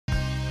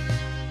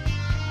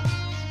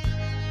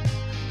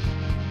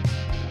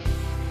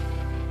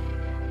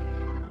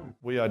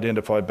We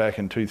identified back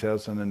in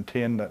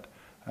 2010 that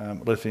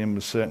lithium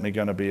was certainly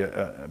going to be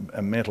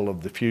a metal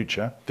of the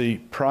future. The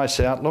price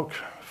outlook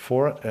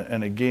for it,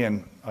 and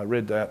again, I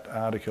read that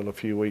article a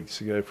few weeks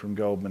ago from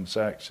Goldman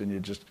Sachs, and you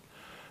just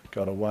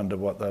got to wonder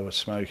what they were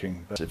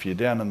smoking. But if you're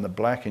down in the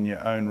black and you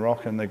own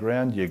rock in the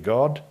ground, you're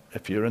God.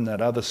 If you're in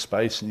that other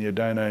space and you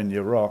don't own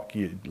your rock,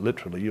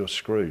 you're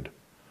screwed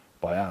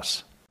by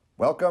us.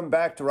 Welcome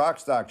back to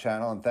Rockstock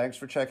Channel, and thanks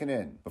for checking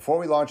in. Before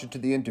we launch into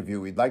the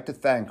interview, we'd like to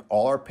thank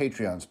all our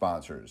Patreon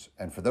sponsors.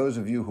 And for those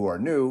of you who are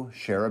new,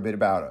 share a bit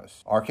about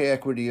us. RK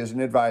Equity is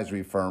an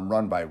advisory firm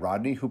run by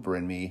Rodney Hooper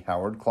and me,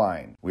 Howard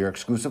Klein. We are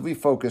exclusively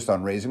focused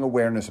on raising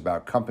awareness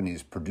about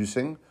companies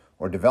producing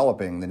or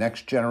developing the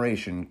next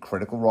generation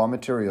critical raw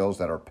materials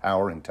that are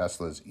powering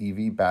Tesla's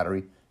EV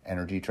battery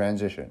energy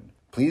transition.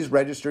 Please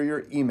register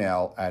your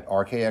email at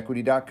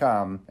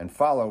rkequity.com and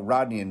follow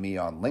Rodney and me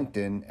on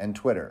LinkedIn and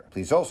Twitter.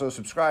 Please also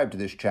subscribe to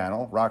this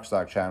channel,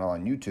 Rockstock Channel,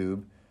 on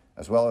YouTube,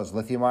 as well as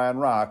Lithium Ion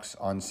Rocks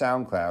on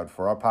SoundCloud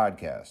for our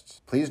podcasts.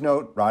 Please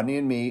note, Rodney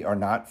and me are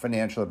not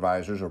financial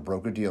advisors or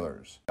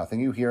broker-dealers. Nothing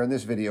you hear in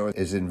this video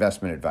is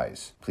investment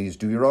advice. Please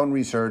do your own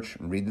research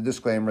and read the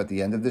disclaimer at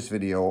the end of this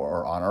video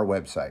or on our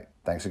website.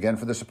 Thanks again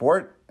for the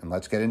support, and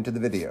let's get into the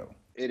video.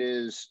 It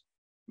is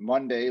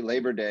Monday,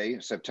 Labor Day,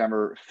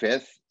 September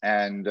 5th,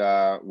 and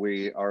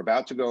we are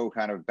about to go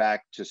kind of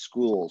back to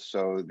school.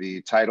 So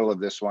the title of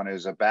this one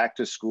is A Back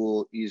to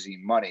School Easy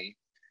Money,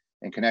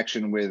 in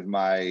connection with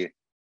my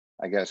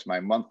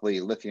monthly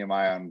Lithium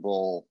Ion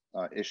Bull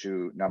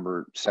issue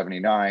number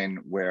 79,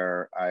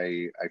 where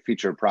I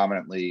feature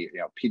prominently,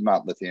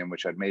 Piedmont Lithium,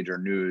 which had major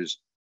news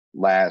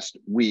last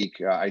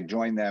week. I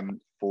joined them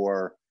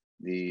for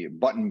the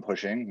button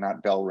pushing,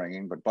 not bell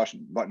ringing, but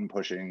button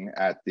pushing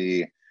at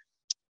the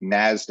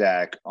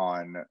NASDAQ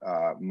on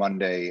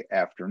Monday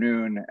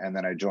afternoon, and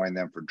then I joined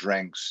them for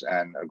drinks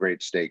and a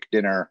great steak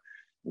dinner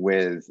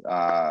with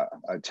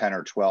 10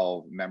 or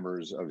 12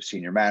 members of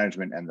senior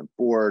management and the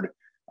board.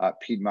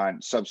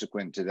 Piedmont,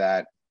 subsequent to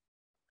that,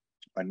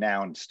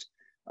 announced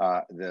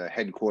the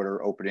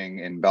headquarter opening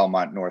in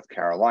Belmont, North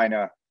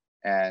Carolina,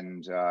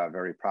 and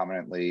very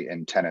prominently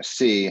in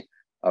Tennessee,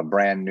 a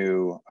brand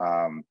new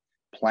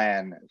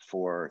plan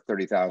for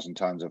 30,000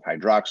 tons of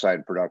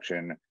hydroxide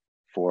production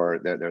for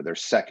their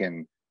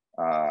second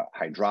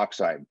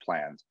hydroxide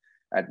plant.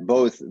 At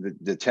both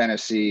the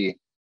Tennessee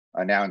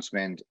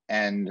announcement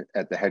and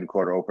at the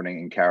headquarter opening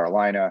in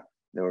Carolina,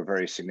 there were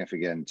very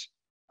significant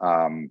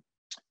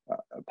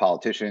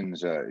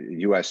politicians.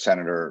 U.S.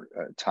 Senator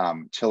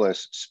Thom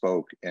Tillis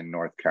spoke in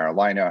North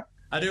Carolina.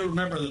 I do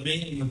remember the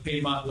meeting with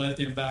Piedmont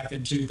Lithium back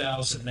in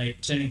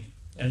 2018.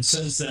 And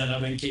since then,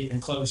 I've been keeping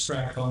close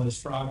track on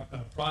this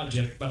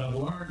project, but I've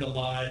learned a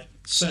lot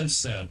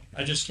since then.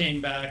 I just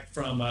came back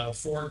from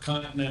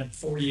 4-continent,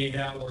 48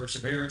 hours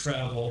of air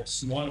travel.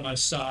 One of my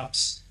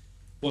stops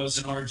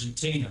was in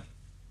Argentina.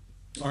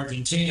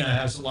 Argentina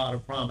has a lot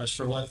of promise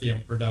for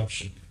lithium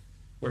production.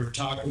 We were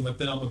talking with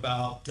them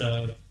about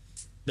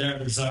their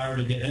desire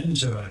to get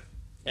into it.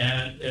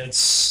 And they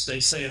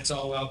say it's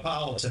all about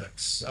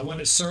politics. I went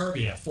to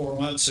Serbia 4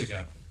 months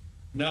ago,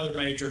 another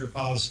major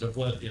deposit of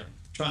lithium,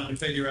 trying to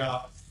figure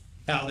out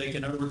how they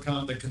can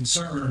overcome the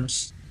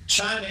concerns.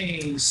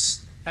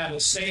 Chinese have a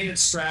stated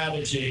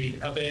strategy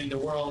of being the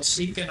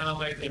world's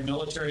economic and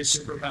military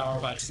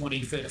superpower by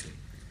 2050.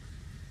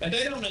 And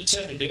they don't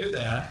intend to do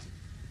that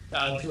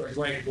through a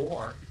great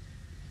war.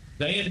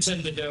 They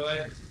intend to do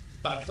it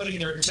by putting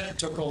their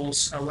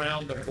tentacles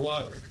around the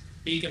globe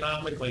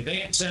economically.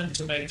 They intend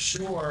to make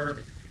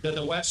sure that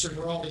the Western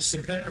world is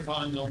dependent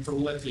upon them for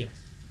lithium,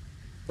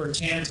 for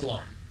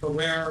tantalum, for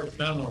rare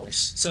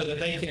minerals, so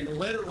that they can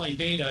literally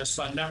beat us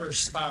by never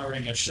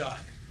firing a shot.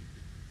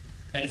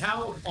 And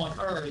how on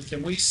earth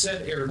can we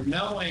sit here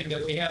knowing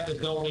that we have the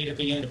ability to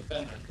be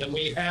independent, that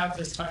we have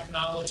the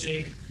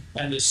technology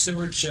and the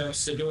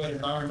stewardships to do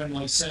it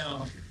environmentally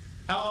sound?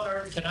 How on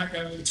earth can I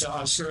go to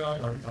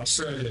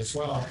Australia as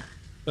well,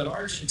 but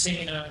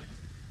Argentina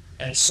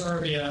and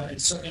Serbia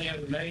and so many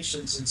other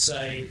nations and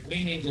say,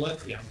 we need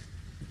lithium,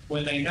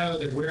 when they know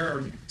that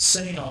we're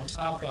sitting on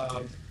top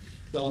of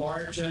the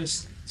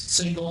largest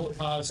single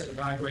deposit of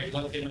high-grade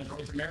lithium in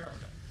North America?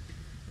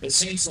 It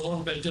seems a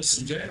little bit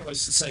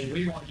disingenuous to say,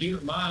 we want you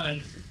to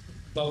mine,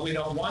 but we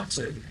don't want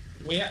to.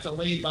 We have to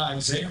lead by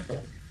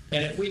example.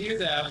 And if we do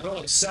that,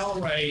 we'll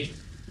accelerate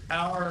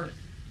our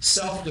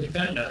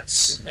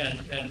self-dependence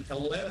and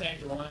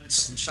eliminate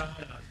reliance on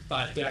China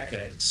by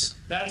decades.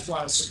 That's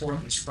why I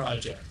support this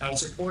project. I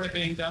support it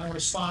being done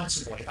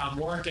responsibly. I'm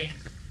working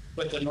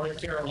with the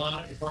North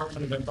Carolina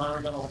Department of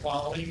Environmental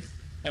Quality,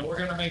 and we're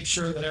going to make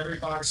sure that every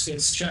box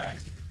gets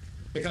checked,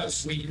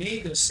 because we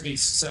need this to be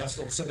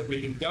successful so that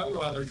we can go to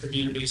other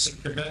communities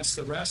and convince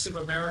the rest of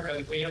America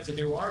that we have to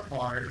do our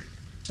part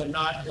to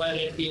not let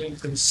it be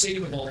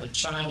inconceivable that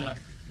China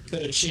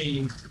could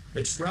achieve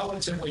its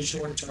relatively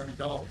short-term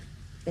goal.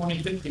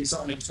 2050 is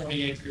only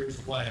 28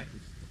 years away.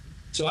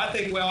 So I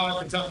think we all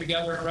have to come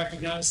together and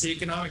recognize the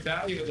economic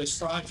value of this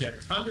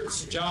project.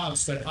 Hundreds of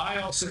jobs, but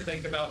I also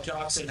think about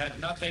jobs that had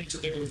nothing to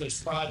do with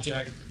this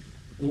project,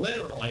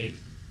 literally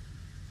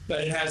but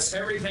it has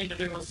everything to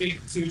do with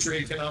future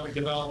economic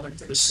development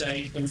for the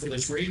state and for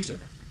this region.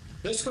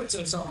 This puts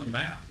us on the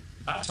map.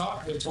 I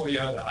talked with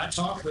Toyota. I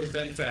talked with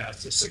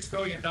VinFast, a $6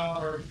 billion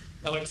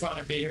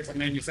electronic vehicle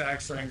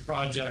manufacturing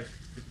project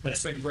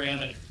that's been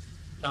granted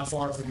not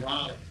far from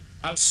Raleigh.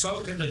 I've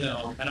spoken to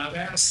them and I've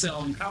asked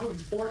them, how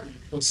important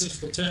was this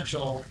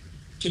potential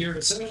to your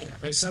decision?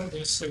 They said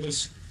it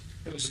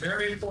was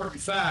very important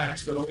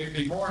facts, but it will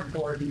be more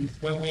important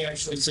when we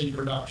actually see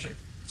production.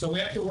 So we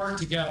have to work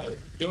together,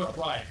 do it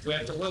right. We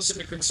have to listen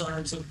to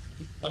concerns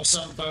of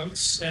some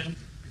folks and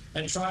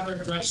try to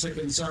address the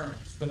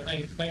concerns. But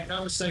make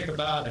no mistake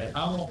about it,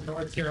 I want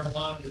North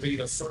Carolina to be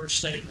the first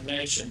state in the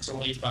nation to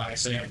lead by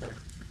example.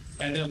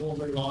 And then we'll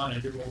move on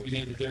and do what we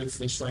need to do for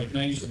this great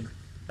nation.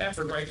 And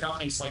for great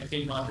companies like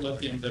Piedmont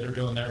Lithium that are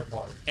doing their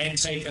part and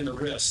taking the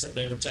risks that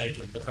they were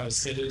taking,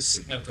 because it is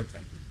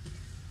significant.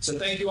 So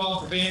thank you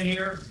all for being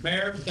here.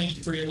 Mayor, thank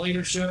you for your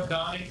leadership,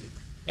 Donnie,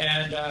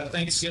 and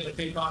thanks again to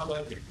Piedmont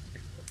Lithium.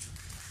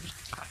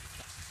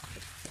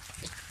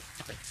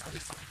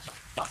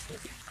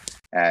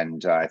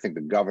 And I think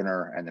the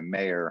governor and the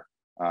mayor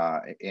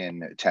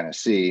in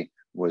Tennessee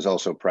was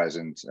also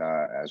present,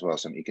 as well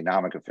as some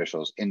economic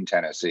officials in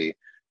Tennessee.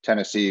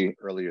 Tennessee,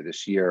 earlier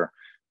this year,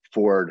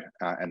 Ford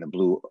and the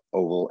Blue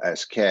Oval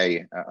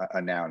SK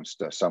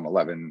announced some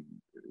 11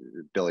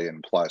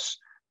 billion plus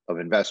of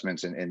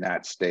investments in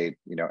that state,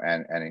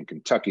 and in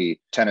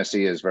Kentucky.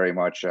 Tennessee is very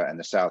much, and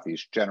the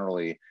Southeast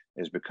generally,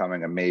 is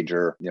becoming a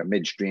major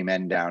midstream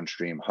and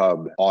downstream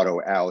hub,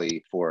 auto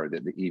alley for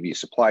the EV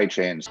supply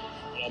chains.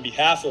 On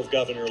behalf of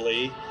Governor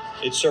Lee,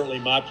 it's certainly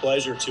my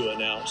pleasure to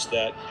announce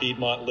that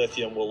Piedmont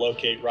Lithium will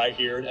locate right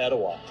here in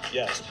Etowah.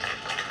 Yes.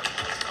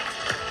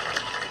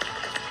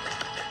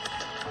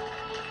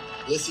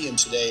 Lithium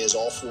today is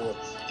all for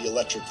the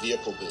electric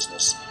vehicle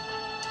business,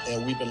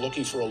 and we've been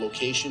looking for a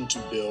location to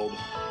build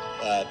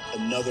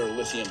another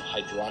lithium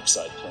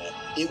hydroxide plant.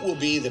 It will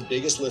be the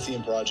biggest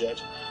lithium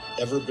project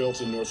ever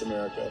built in North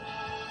America.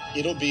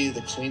 It'll be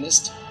the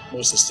cleanest,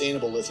 most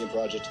sustainable lithium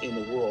project in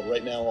the world.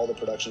 Right now, all the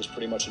production is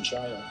pretty much in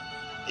China.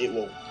 It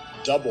will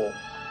double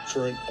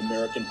current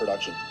American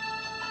production.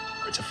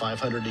 It's a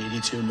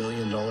 $582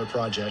 million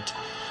project.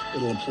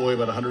 It'll employ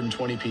about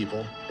 120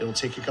 people. It'll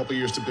take a couple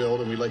years to build,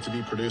 and we'd like to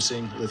be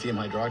producing lithium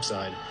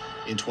hydroxide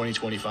in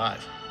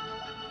 2025.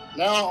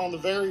 Now, on the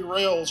very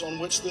rails on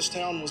which this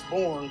town was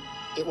born,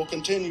 it will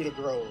continue to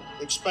grow,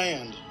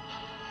 expand,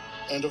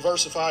 and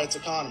diversify its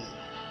economy.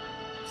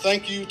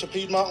 Thank you to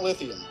Piedmont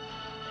Lithium.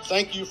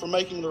 Thank you for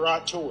making the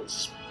right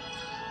choice.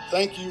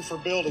 Thank you for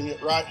building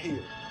it right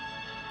here.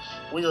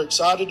 We are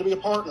excited to be a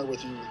partner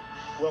with you.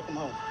 Welcome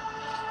home.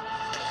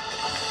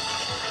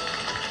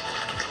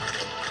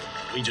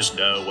 We just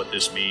know what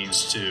this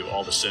means to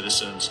all the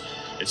citizens.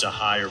 It's a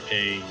higher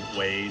paying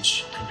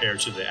wage compared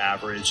to the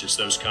average. It's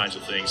those kinds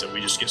of things that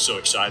we just get so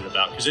excited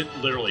about because it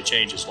literally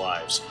changes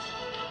lives.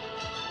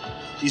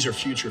 These are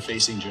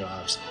future-facing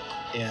jobs.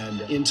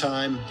 And in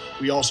time,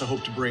 we also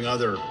hope to bring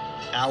other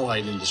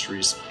allied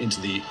industries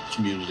into the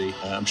community.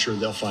 I'm sure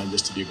they'll find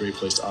this to be a great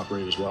place to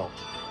operate as well.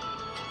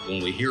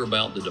 When we hear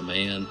about the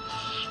demand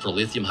for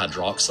lithium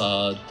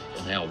hydroxide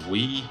and how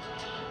we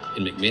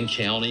in McMinn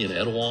County and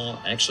Etowah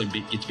actually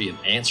get to be an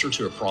answer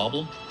to a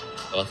problem,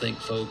 I think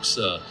folks,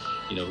 we're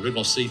going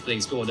to see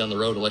things going down the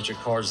road, electric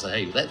cars,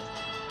 say, hey,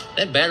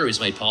 that battery is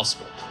made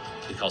possible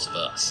because of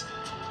us.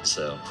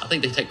 So I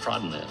think they take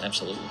pride in that,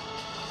 absolutely.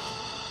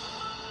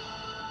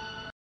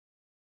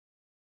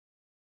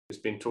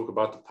 There's been talk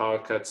about the power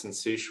cuts in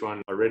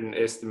Sichuan. I read an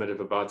estimate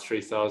of about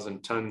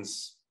 3,000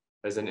 tons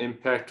as an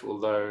impact,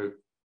 although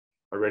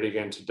I read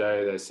again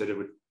today, they said it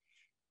would,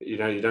 you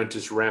don't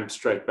just ramp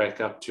straight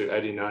back up to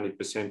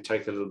 80-90%,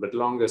 take a little bit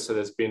longer. So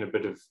there's been a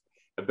bit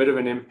of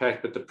an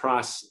impact, but the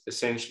price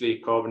essentially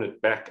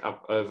carbonate back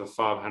up over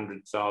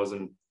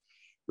 500,000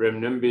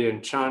 renminbi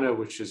in China,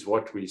 which is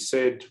what we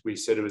said. We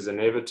said it was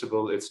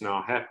inevitable. It's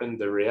now happened.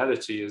 The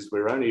reality is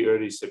we're only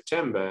early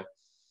September.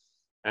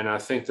 And I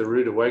think the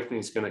rude awakening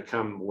is going to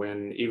come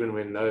even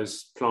when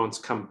those plants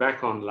come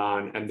back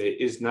online and there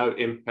is no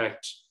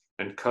impact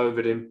and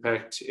COVID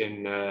impact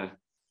in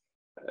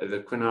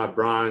the Quinai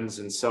brines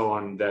and so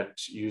on,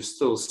 that you're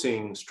still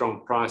seeing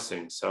strong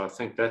pricing. So I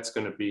think that's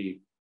going to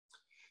be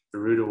the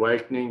rude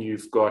awakening.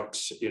 You've got,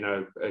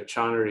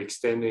 China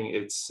extending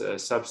its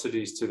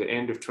subsidies to the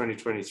end of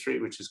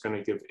 2023, which is going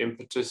to give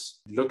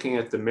impetus. Looking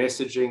at the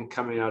messaging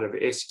coming out of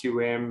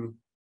SQM,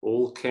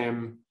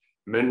 Allchem,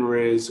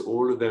 MinRes,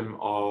 all of them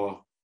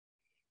are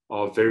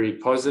very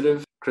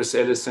positive. Chris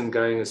Ellison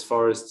going as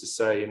far as to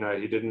say,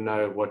 he didn't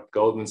know what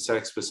Goldman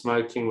Sachs was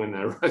smoking when they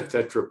wrote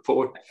that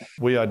report.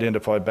 We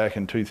identified back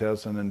in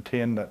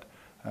 2010 that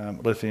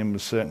lithium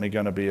was certainly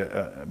going to be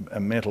a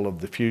metal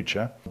of the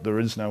future. There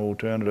is no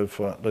alternative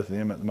for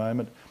lithium at the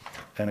moment,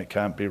 and it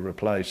can't be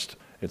replaced.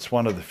 It's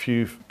one of the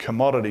few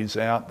commodities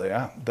out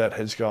there that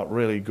has got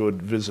really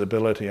good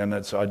visibility, and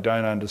I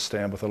don't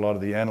understand with a lot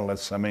of the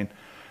analysts. I mean,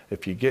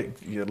 if you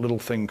get your little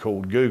thing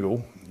called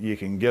Google, you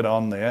can get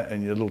on there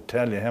and it'll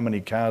tell you how many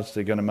cars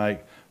they're going to make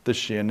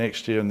this year,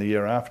 next year and the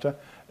year after.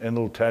 and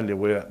it'll tell you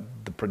where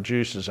the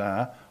producers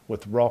are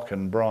with rock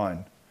and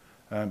brine.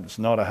 It's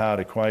not a hard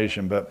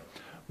equation, but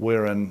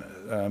we're in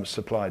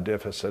supply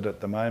deficit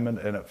at the moment,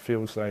 and it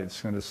feels like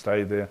it's going to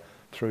stay there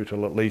through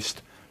till at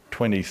least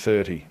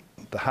 2030.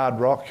 The hard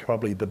rock,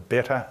 probably the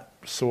better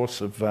source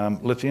of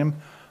lithium.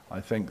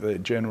 I think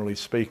that generally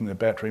speaking, the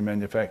battery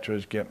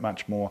manufacturers get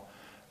much more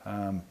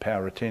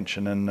power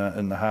retention in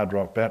the hard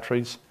rock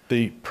batteries.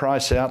 The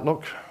price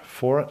outlook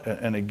for it,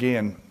 and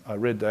again, I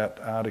read that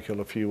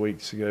article a few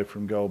weeks ago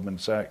from Goldman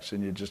Sachs,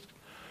 and you just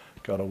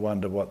got to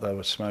wonder what they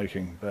were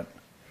smoking. But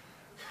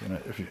you know,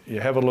 if you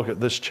have a look at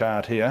this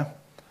chart here,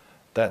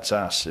 that's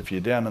us. If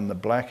you're down in the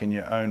black and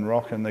you own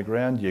rock in the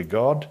ground, you're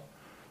God.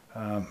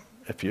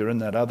 If you're in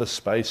that other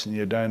space and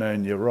you don't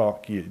own your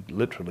rock,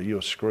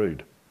 you're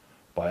screwed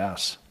by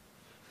us.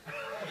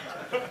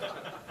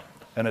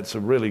 And it's a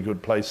really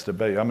good place to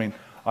be. I mean,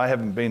 I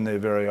haven't been there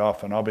very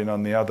often. I've been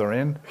on the other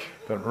end,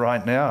 but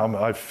right now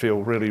I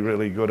feel really,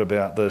 really good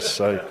about this.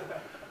 So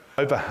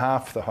over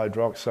half the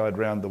hydroxide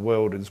around the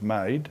world is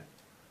made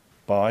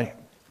by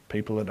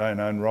people that don't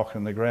own rock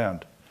in the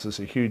ground. This is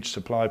a huge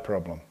supply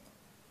problem.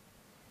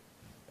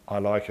 I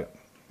like it.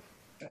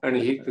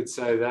 Only he could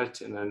say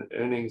that in an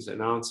earnings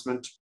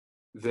announcement.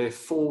 Their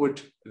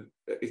forward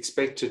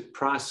expected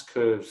price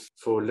curve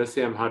for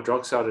lithium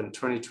hydroxide in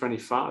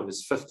 2025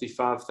 is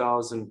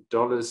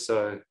 $55,000.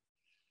 So,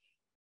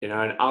 you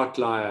know, an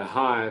outlier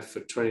high for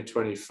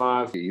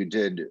 2025. You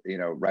did,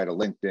 write a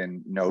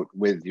LinkedIn note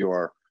with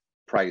your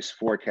price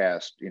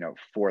forecast,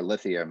 for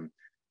lithium,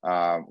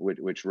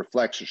 which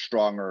reflects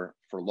stronger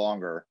for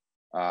longer,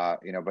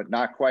 but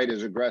not quite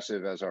as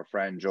aggressive as our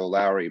friend Joe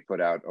Lowry put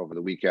out over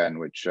the weekend,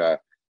 which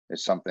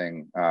is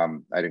something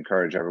I'd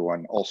encourage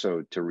everyone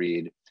also to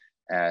read.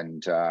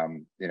 And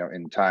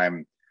in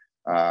time,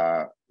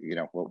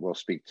 we'll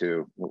speak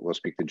to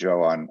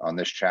Joe on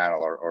this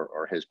channel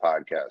or his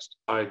podcast.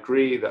 I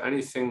agree. The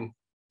only thing,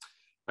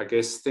 I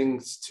guess,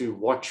 things to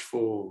watch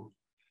for,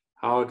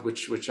 Howard,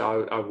 which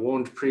I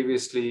warned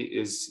previously,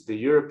 is the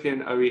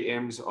European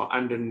OEMs are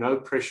under no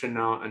pressure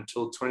now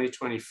until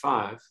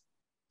 2025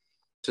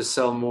 to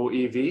sell more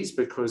EVs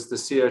because the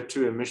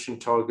CO2 emission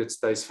target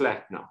stays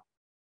flat now.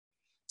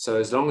 So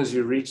as long as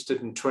you reached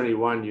it in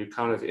 21, you're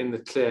kind of in the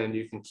clear and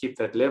you can keep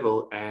that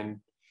level.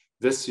 And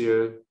this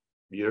year,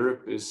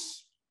 Europe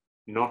is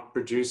not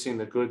producing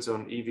the goods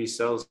on EV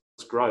sales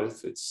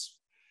growth. It's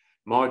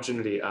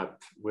marginally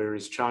up,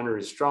 whereas China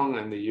is strong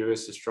and the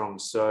US is strong.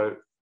 So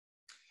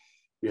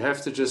you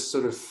have to just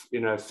sort of,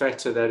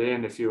 factor that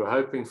in. If you were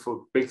hoping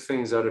for big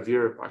things out of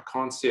Europe, I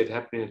can't see it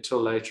happening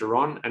until later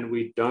on. And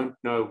we don't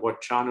know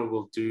what China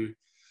will do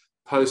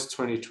post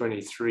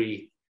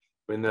 2023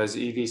 when those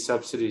EV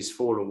subsidies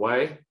fall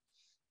away.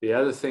 The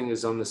other thing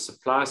is on the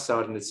supply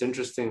side, and it's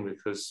interesting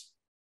because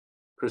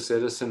Chris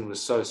Edison was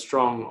so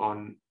strong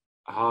on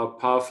how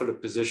powerful a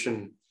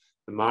position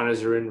the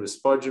miners are in with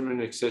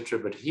spodumene, etc.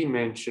 But he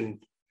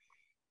mentioned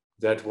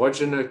that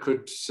Wodgina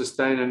could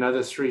sustain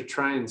another 3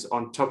 trains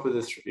on top of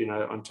the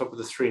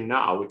 3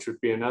 now, which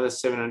would be another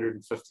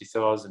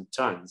 750,000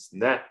 tons.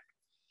 And that,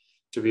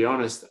 to be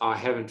honest, I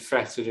haven't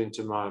factored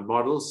into my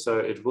models. So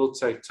it will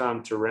take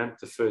time to ramp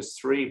the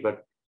first 3,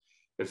 but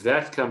if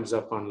that comes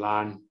up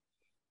online,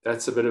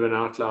 that's a bit of an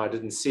outlier. I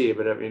didn't see it,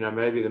 but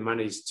maybe the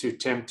money's too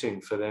tempting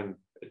for them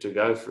to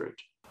go for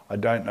it. I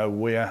don't know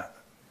where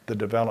the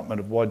development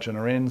of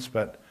Wodgina ends,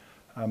 but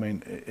I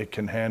mean, it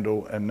can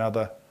handle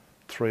another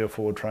 3 or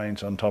 4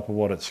 trains on top of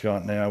what it's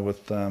got now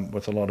with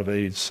a lot of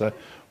ease. So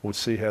we'll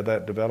see how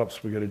that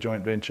develops. We've got a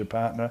joint venture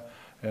partner,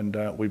 and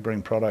we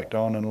bring product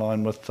on in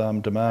line with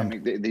demand. I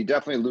mean, they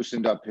definitely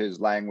loosened up his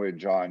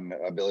language on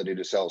ability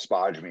to sell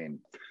spodumene,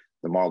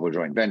 the Marble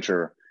joint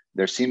venture.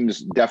 There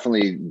seems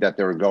definitely that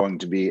there are going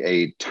to be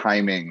a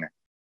timing,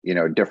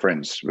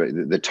 difference.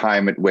 The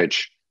time at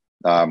which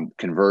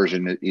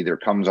conversion either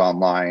comes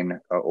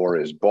online or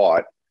is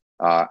bought,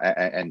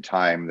 and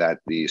time that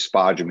the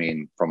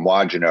spodumene from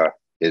Wodgina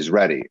is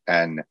ready.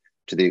 And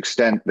to the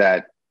extent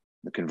that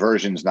the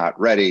conversion's not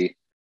ready,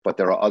 but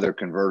there are other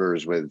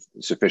converters with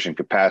sufficient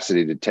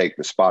capacity to take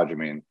the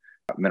spodumene,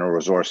 Mineral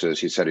Resources,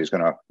 he said he's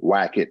going to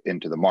whack it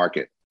into the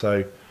market.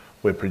 So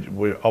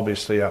we're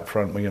obviously up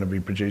front, we're going to be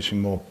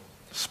producing more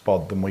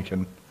spod than we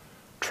can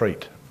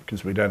treat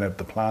because we don't have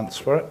the plants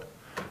for it.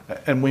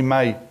 And we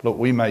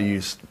may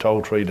use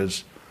toll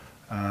treaters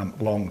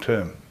long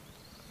term.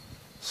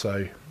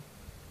 So,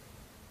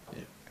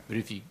 but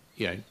if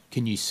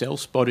can you sell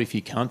spod if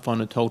you can't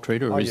find a toll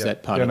treater, or is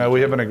that part of it?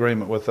 We have an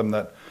agreement with them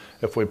that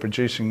if we're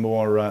producing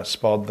more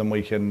spod than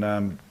we can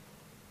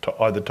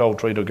either toll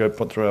treat or go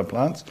put through our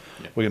plants,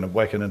 we're going to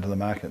whack it into the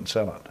market and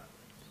sell it.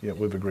 Yeah,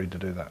 we've agreed to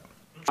do that.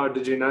 How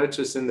did you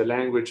notice in the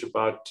language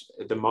about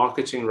the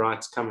marketing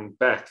rights coming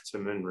back to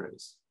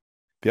MinRes?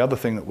 The other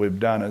thing that we've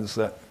done is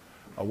that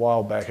a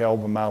while back,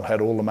 Albemarle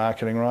had all the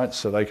marketing rights,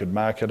 so they could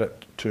market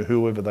it to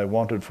whoever they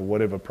wanted for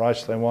whatever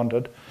price they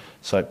wanted.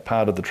 So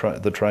part of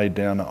the trade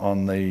down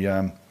on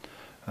the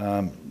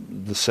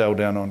sell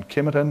down on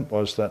Kemerton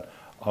was that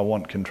I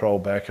want control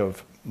back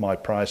of my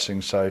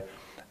pricing. So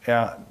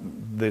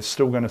they're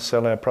still going to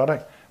sell our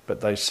product, but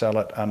they sell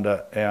it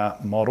under our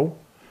model.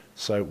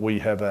 So we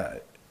have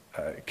a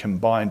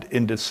combined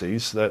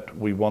indices that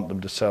we want them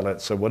to sell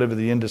at. So whatever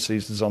the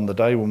indices is on the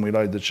day when we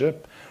load the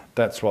ship,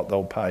 that's what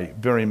they'll pay.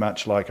 Very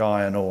much like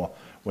iron ore.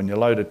 When you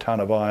load a ton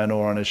of iron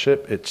ore on a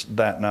ship, it's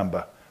that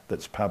number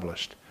that's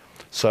published.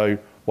 So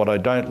what I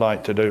don't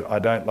like to do, I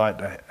don't like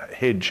to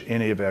hedge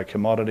any of our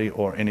commodity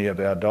or any of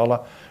our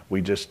dollar.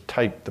 We just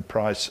take the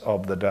price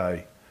of the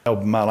day.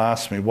 Albemarle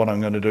asked me what I'm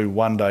going to do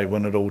one day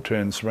when it all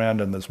turns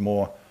around and there's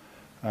more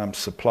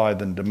supply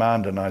than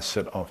demand, and I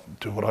said, I'll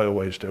do what I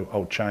always do,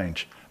 I'll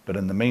change. But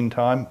in the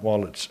meantime,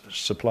 while it's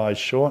supply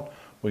short,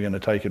 we're going to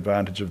take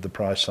advantage of the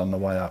price on the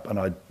way up. And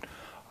I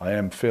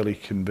am fairly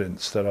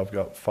convinced that I've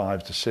got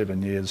 5 to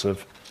 7 years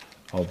of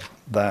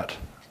that.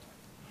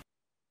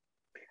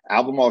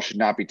 Albemarle should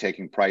not be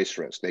taking price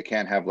risk. They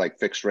can't have like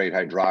fixed rate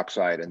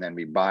hydroxide and then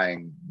be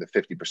buying the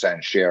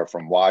 50% share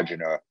from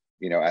Wodgina,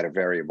 at a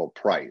variable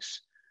price.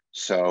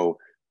 So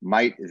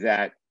might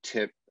that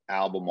tip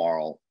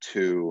Albemarle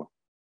to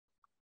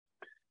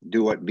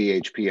do what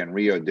BHP and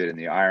Rio did in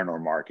the iron ore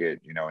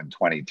market, in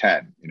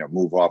 2010,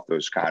 move off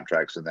those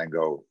contracts and then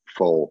go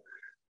full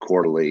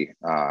quarterly,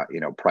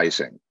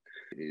 pricing.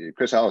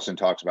 Chris Ellison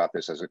talks about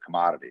this as a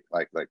commodity.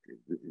 Like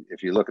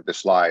if you look at the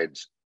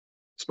slides,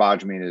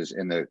 spodumene is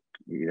in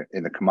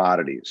the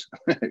commodities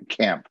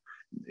camp,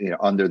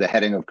 under the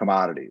heading of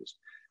commodities.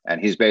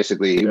 And he's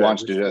basically, he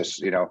wants to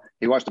just,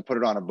 he wants to put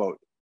it on a boat,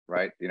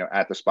 right?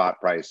 At the spot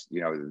price,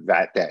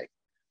 that day.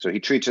 So he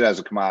treats it as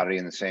a commodity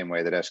in the same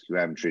way that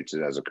SQM treats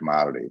it as a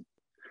commodity.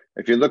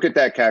 If you look at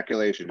that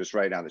calculation, just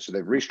right now, so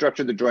they've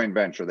restructured the joint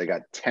venture. They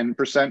got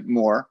 10%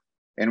 more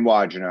in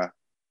Wodgina,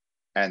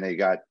 and they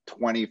got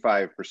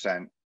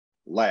 25%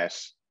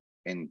 less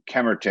in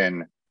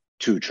Kemerton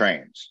 2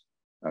 trains.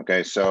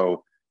 Okay,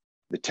 so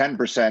the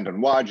 10%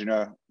 on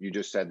Wodgina, you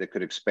just said they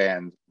could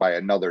expand by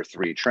another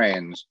 3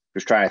 trains.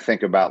 Just trying to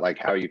think about like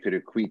how you could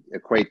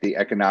equate the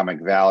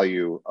economic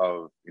value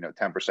of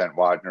 10%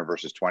 Wodgina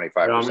versus 25%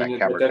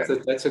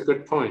 Kemerton. That's a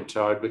good point,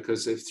 Todd,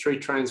 because if 3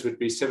 trains would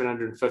be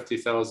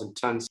 750,000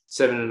 tons,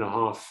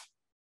 7.5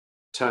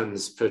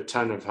 tons per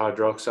ton of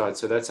hydroxide,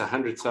 so that's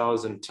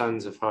 100,000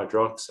 tons of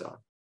hydroxide.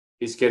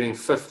 He's getting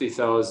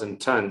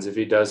 50,000 tons if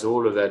he does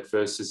all of that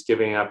versus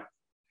giving up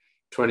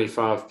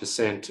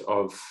 25%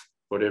 of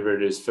whatever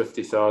it is,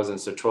 50,000,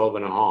 so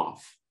 12.5.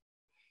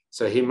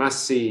 So he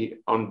must see,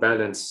 on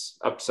balance,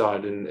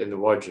 upside in the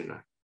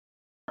Wodgina.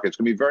 It's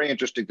going to be very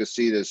interesting to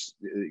see this,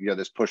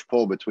 this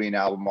push-pull between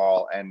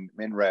Albemarle and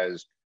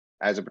MinRes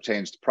as it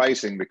pertains to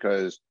pricing,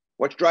 because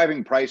what's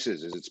driving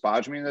prices? Is it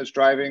spodumene that's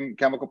driving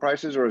chemical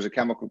prices, or is it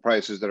chemical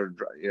prices that are,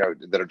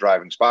 that are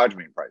driving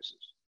spodumene prices?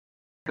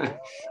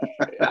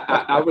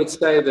 I would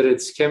say that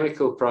it's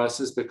chemical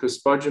prices, because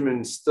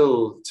spodumene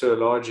still, to a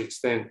large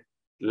extent,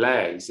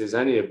 lags. There's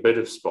only a bit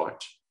of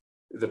spot.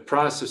 The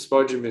price of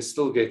spodumene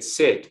still gets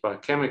set by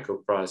chemical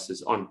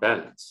prices on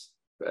balance.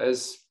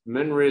 As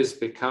MinRes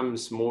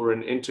becomes more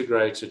an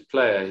integrated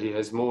player, he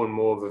has more and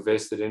more of a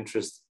vested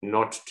interest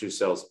not to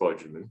sell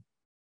spodumene.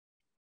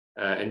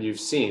 And you've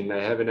seen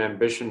they have an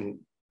ambition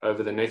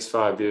over the next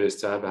 5 years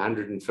to have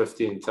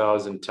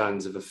 115,000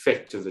 tons of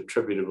effective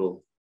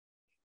attributable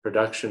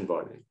production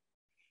volume.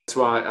 That's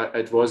why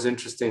it was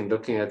interesting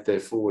looking at their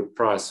forward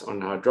price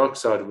on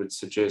hydroxide would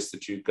suggest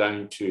that you're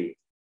going to,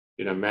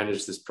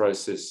 manage this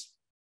process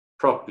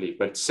properly.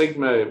 But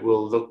Sigma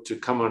will look to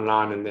come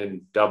online and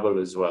then double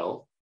as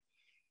well.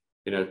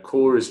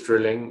 Core is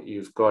drilling.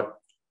 You've got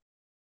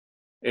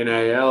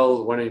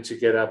NAL wanting to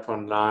get up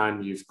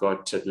online. You've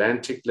got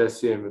Atlantic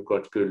Lithium. You've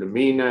got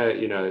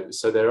Goulamina.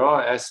 So there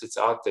are assets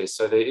out there.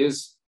 So there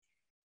is.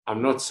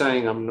 I'm not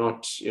saying I'm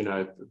not,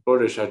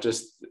 bullish.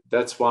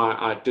 That's why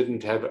I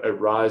didn't have a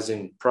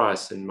rising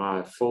price in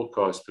my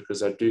forecast,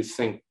 because I do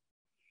think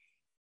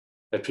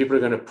that people are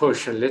going to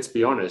push. And let's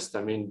be honest,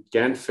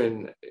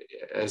 Ganfeng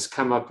has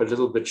come up a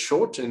little bit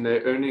short in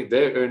their earnings.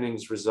 Their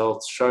earnings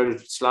results showed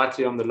it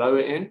slightly on the lower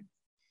end.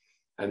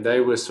 And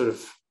they were sort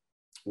of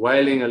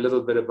wailing a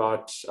little bit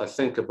about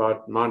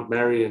Mount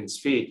Marion's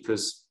feed,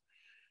 because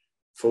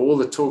for all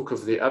the talk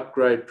of the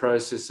upgrade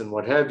process and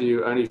what have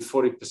you, only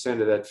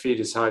 40% of that feed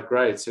is high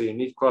grade. So you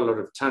need quite a lot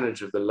of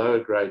tonnage of the lower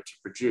grade to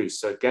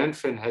produce. So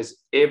Ganfeng has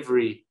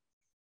every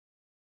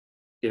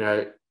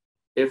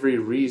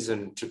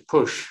reason to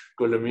push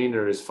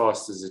Goulamina as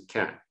fast as it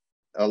can.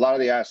 A lot of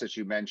the assets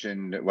you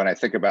mentioned, when I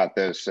think about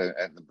this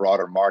and the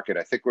broader market,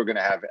 I think we're going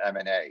to have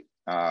M&A.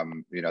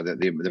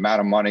 The amount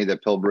of money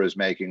that Pilbara is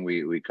making,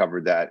 we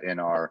covered that in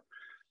our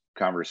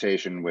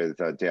conversation with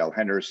Dale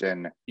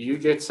Henderson. You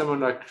get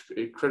someone like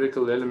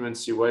Critical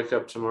Elements, you wake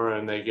up tomorrow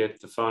and they get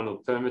the final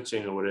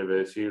permitting or whatever.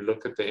 If you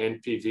look at the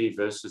NPV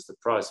versus the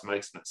price, it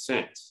makes no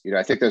sense.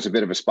 I think there's a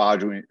bit of a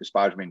spodumene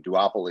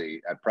duopoly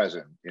at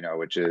present,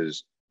 which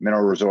is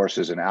Mineral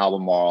Resources and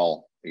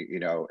Albemarle,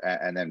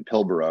 and then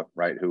Pilbara,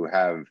 right, who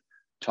have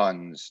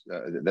tons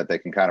that they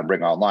can kind of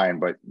bring online.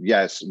 But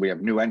yes, we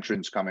have new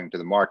entrants coming to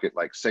the market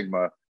like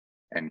Sigma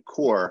and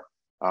Core.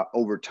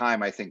 Over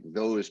time, I think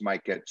those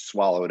might get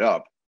swallowed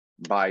up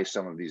by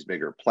some of these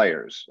bigger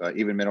players.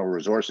 Even Mineral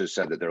Resources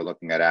said that they're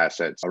looking at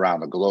assets around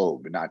the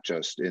globe, not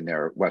just in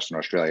their Western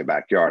Australia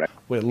backyard.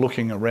 We're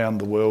looking around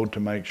the world to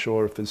make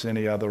sure if there's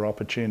any other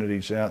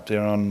opportunities out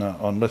there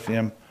on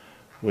lithium,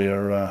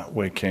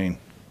 we're keen.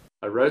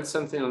 I wrote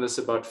something on this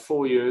about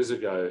 4 years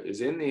ago,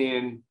 is in the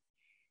end,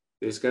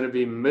 there's going to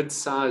be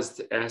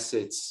mid-sized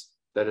assets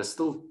that are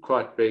still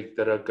quite big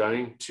that are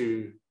going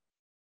to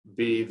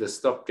be the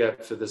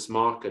stopgap for this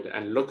market.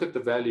 And look at the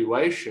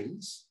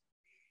valuations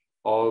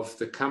of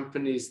the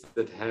companies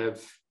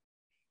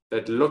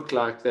that look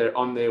like they're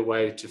on their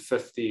way to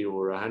 50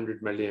 or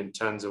 100 million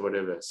tons or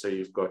whatever. So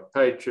you've got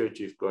Patriot,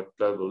 you've got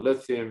Global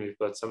Lithium, you've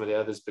got some of the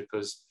others,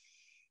 because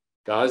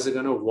guys are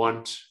going to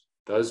want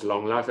those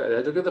long life.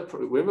 Look at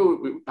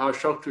remember how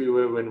shocked we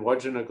were when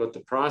Wodgina got the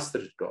price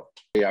that it got.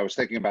 Yeah, I was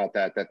thinking about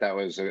that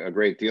was a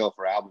great deal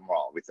for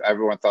Albemarle.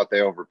 Everyone thought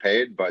they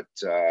overpaid, but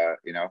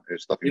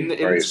it's looking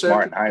very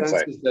smart in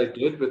hindsight. They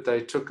did, but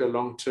they took a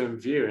long-term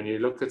view. And you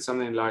look at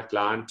something like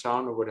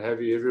Liontown or what have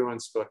you,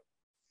 everyone's got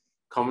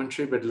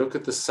commentary, but look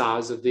at the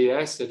size of the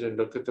asset and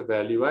look at the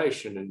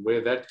valuation and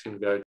where that can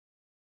go.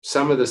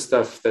 Some of the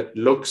stuff that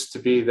looks to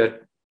be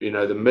that,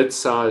 the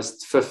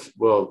mid-sized,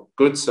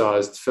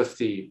 good-sized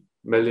 50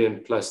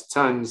 million plus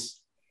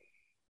tons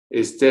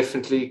is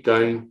definitely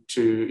going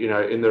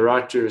to, in the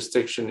right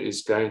jurisdiction,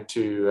 is going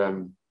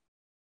to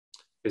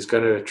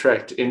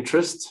attract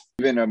interest.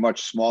 Even a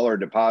much smaller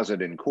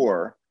deposit in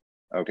Core,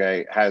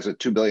 has a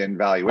 $2 billion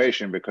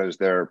valuation because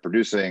they're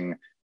producing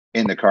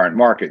in the current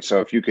market.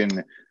 So if you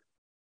can,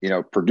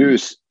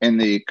 produce in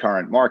the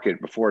current market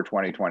before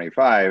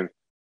 2025,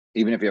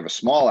 even if you have a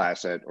small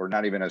asset or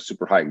not even a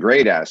super high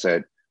grade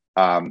asset,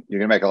 you're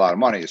going to make a lot of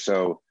money.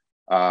 So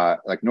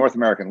like North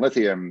American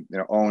Lithium,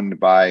 owned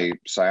by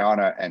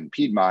Sayona and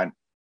Piedmont,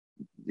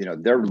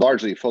 they're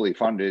largely fully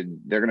funded.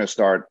 They're going to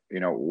start,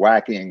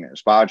 whacking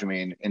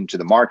spodumene into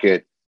the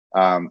market,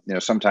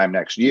 sometime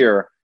next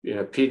year.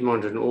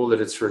 Piedmont and all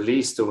that it's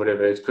released or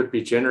whatever, it could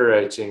be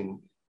generating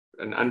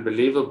an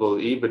unbelievable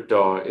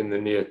EBITDA in the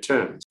near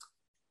term.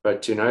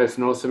 But, if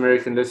North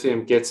American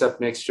Lithium gets up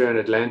next year and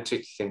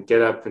Atlantic can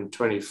get up in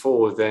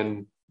 24,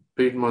 then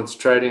Piedmont's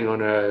trading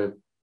on an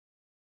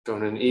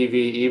EV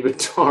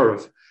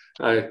EBITDA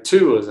of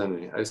 2 or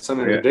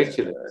something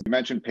ridiculous. You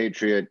mentioned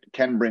Patriot.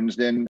 Ken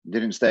Brinsden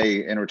didn't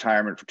stay in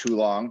retirement for too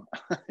long.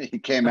 He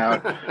came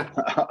out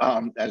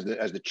as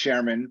the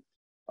chairman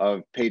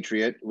of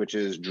Patriot, which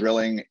is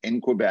drilling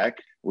in Quebec.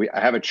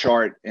 I have a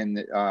chart in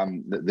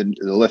the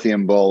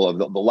Lithium Bull of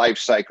the life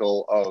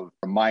cycle of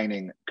a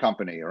mining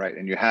company, right?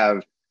 And you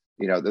have,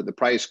 the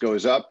price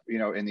goes up,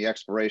 in the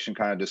exploration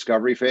kind of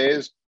discovery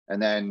phase,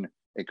 and then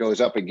it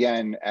goes up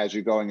again as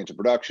you're going into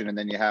production, and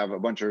then you have a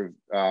bunch of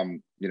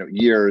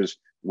years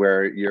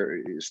where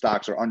your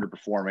stocks are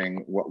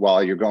underperforming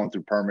while you're going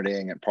through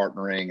permitting and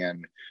partnering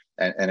and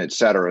et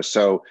cetera.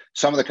 So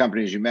some of the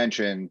companies you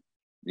mentioned,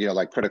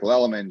 like Critical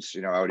Elements,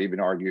 I would even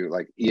argue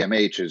like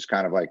EMH is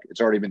kind of like, it's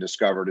already been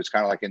discovered. It's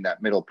kind of like in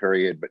that middle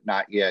period, but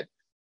not yet,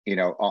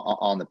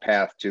 on the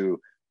path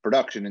to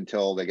production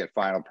until they get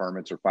final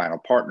permits or final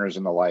partners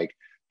and the like.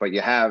 But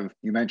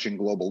you mentioned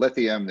Global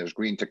Lithium, there's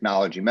Green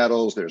Technology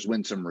Metals, there's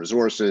Winsome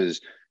Resources,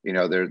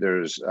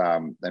 there's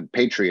and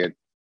Patriot,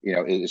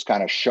 is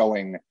kind of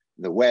showing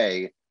the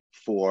way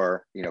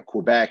for,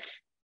 Quebec,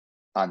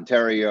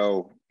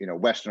 Ontario,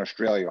 Western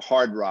Australia,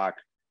 hard rock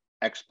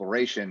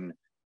exploration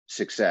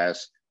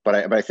success.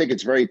 But I think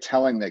it's very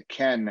telling that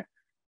Ken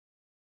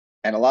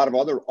and a lot of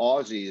other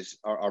Aussies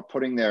are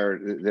putting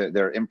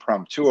their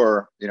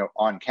imprimatur,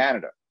 on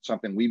Canada,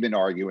 something we've been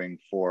arguing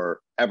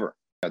forever.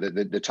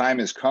 The time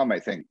has come, I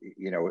think,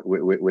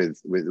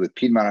 with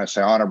Piedmont and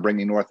Sayona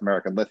bringing North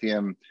American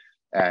Lithium,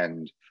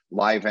 and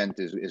Livent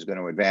is going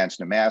to advance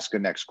Nemaska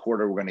next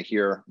quarter. We're going to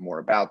hear more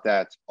about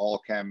that.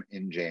 Allchem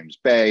in James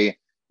Bay.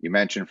 You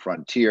mentioned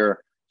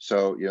Frontier.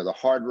 So, the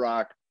hard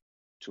rock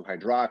to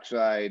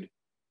hydroxide,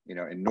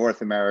 in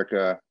North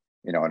America,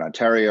 in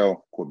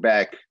Ontario,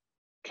 Quebec,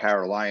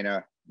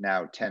 Carolina,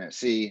 now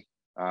Tennessee,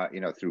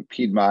 through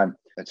Piedmont,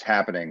 that's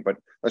happening. But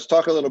let's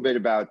talk a little bit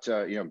about,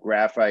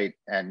 graphite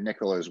and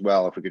nickel as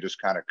well, if we could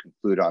just kind of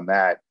conclude on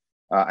that.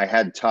 I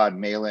had Todd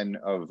Malin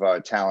of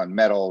Talon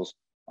Metals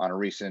on a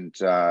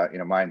recent,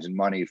 Mines and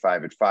Money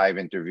 5 at 5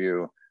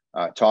 interview,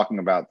 talking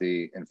about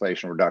the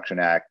Inflation Reduction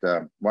Act.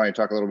 Why don't you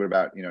talk a little bit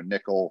about,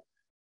 nickel,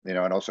 and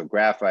also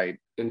graphite?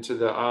 Into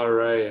the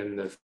IRA and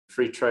the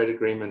free trade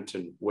agreement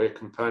and where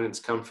components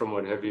come from,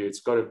 what have you,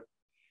 it's got to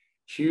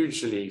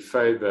hugely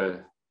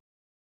favor,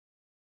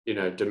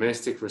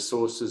 domestic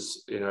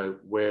resources,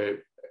 where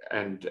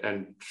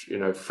and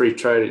free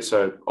trade.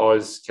 So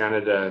Oz,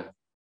 Canada,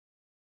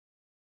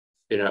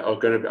 are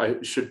going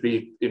to should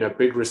be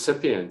big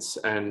recipients,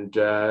 and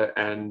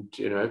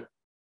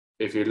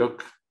if you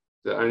look,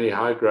 the only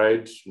high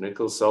grade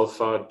nickel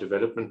sulfide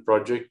development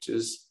project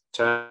is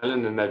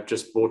Talon, and they've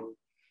just bought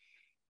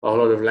a whole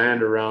lot of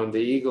land around the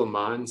Eagle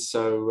mine.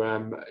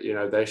 So,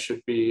 they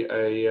should be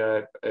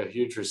a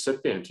huge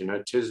recipient.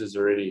 TIS has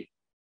already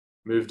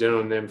moved in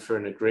on them for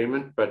an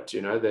agreement, but,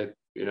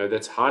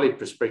 that's highly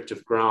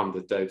prospective ground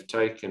that they've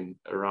taken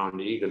around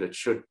Eagle. It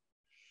should,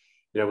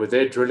 with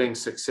their drilling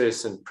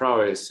success and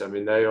prowess, I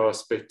mean, they are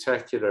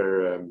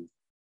spectacular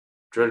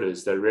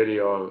drillers. They really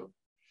are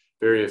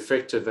very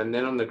effective. And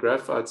then on the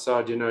graphite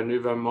side,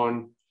 Nouveau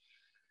Monde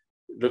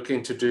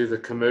looking to do the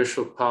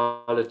commercial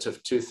pilot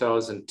of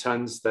 2,000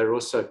 tons. They're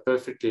also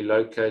perfectly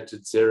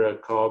located, zero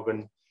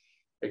carbon.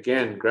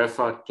 Again,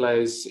 graphite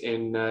plays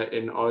in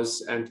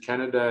Oz and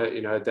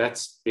Canada.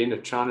 That's been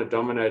a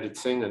China-dominated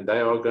thing, and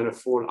they are going to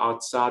fall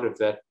outside of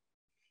that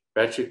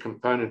battery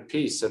component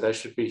piece. So they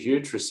should be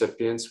huge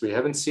recipients. We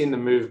haven't seen the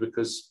move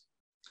because,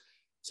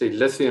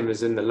 lithium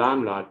is in the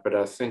limelight, but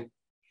I think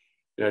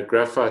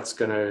graphite's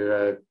going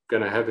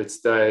to have its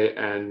day,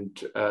 and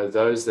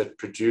those that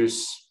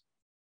produce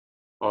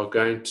are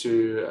going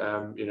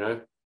to,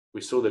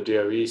 we saw the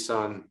DOE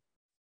sign,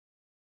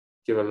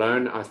 give a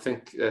loan. I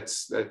think they're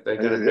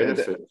going to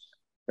benefit.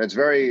 That's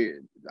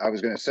I was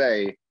going to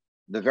say,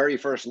 the very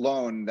first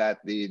loan that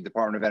the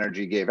Department of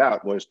Energy gave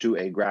out was to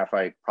a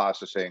graphite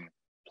processing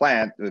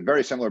plant, a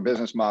very similar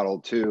business model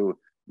to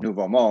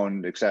Nouveau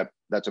Monde, except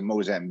that's a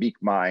Mozambique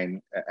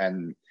mine,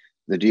 and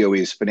the DOE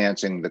is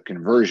financing the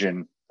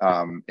conversion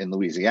in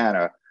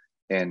Louisiana.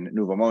 In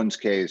Nouveau Monde's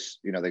case,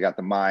 they got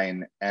the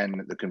mine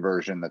and the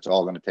conversion. That's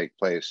all going to take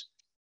place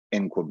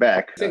in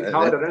Quebec.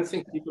 I don't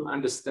think people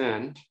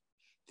understand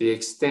the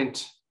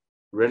extent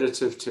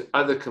relative to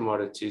other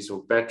commodities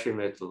or battery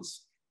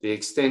metals, the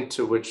extent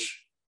to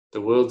which the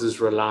world is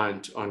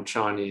reliant on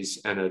Chinese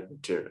anode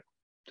material.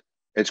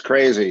 It's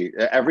crazy.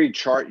 Every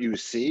chart you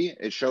see,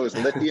 it shows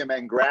lithium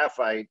and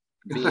graphite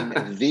being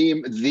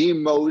the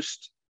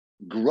most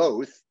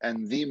growth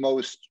and the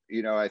most,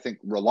 I think,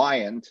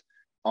 reliant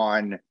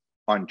on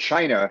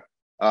China,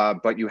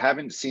 but you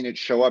haven't seen it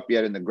show up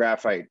yet in the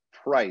graphite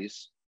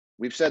price.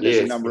 We've said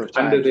this a number of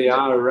times. Under the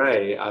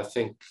IRA, I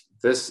think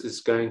this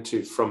is going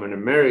to, from an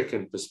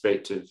American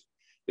perspective,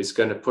 is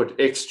going to put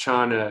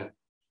ex-China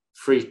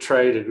free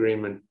trade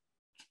agreement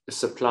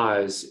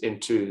suppliers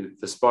into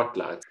the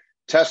spotlight.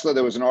 Tesla,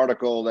 there was an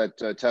article that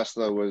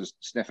Tesla was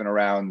sniffing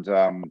around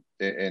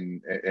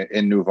in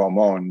Nouveau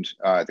Monde.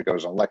 I think it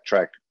was an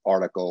Electrek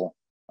article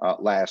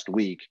last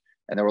week.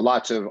 And there were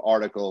lots of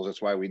articles.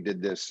 That's why we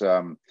did this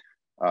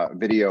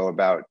video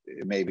about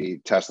maybe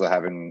Tesla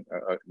having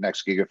a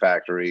next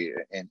gigafactory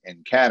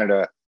in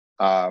Canada,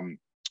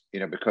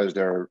 because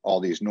there are all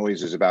these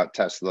noises about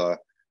Tesla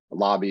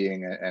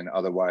lobbying and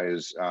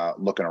otherwise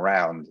looking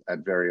around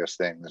at various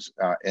things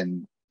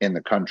in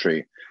the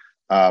country.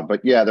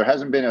 But yeah, there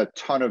hasn't been a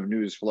ton of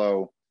news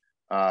flow,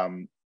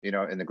 in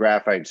the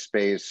graphite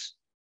space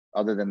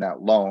other than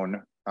that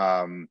loan.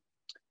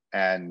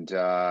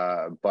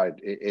 But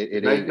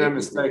make no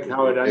mistake,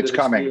 Howard, under it's the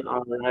coming. new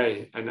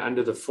IRA and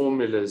under the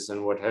formulas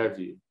and what have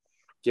you,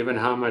 given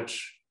how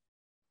much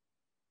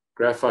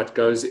graphite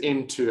goes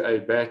into a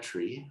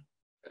battery,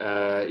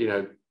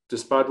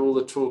 despite all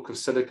the talk of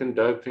silicon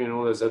doping and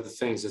all those other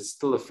things, it's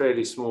still a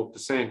fairly small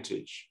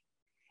percentage.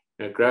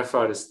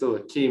 Graphite is still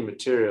a key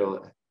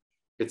material.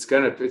 It's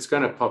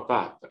gonna pop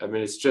up. I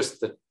mean, it's just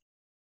that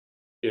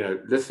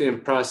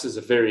lithium prices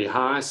are very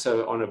high.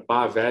 So on a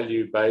by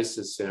value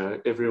basis,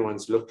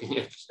 everyone's looking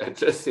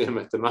at lithium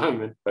at the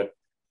moment. But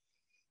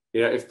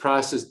if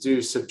prices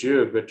do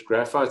subdue a bit,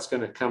 graphite's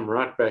going to come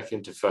right back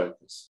into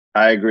focus.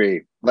 I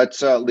agree.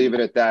 Let's leave it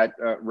at that,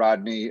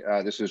 Rodney.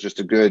 This was just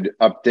a good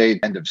update.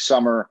 End of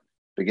summer,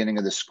 beginning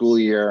of the school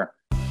year.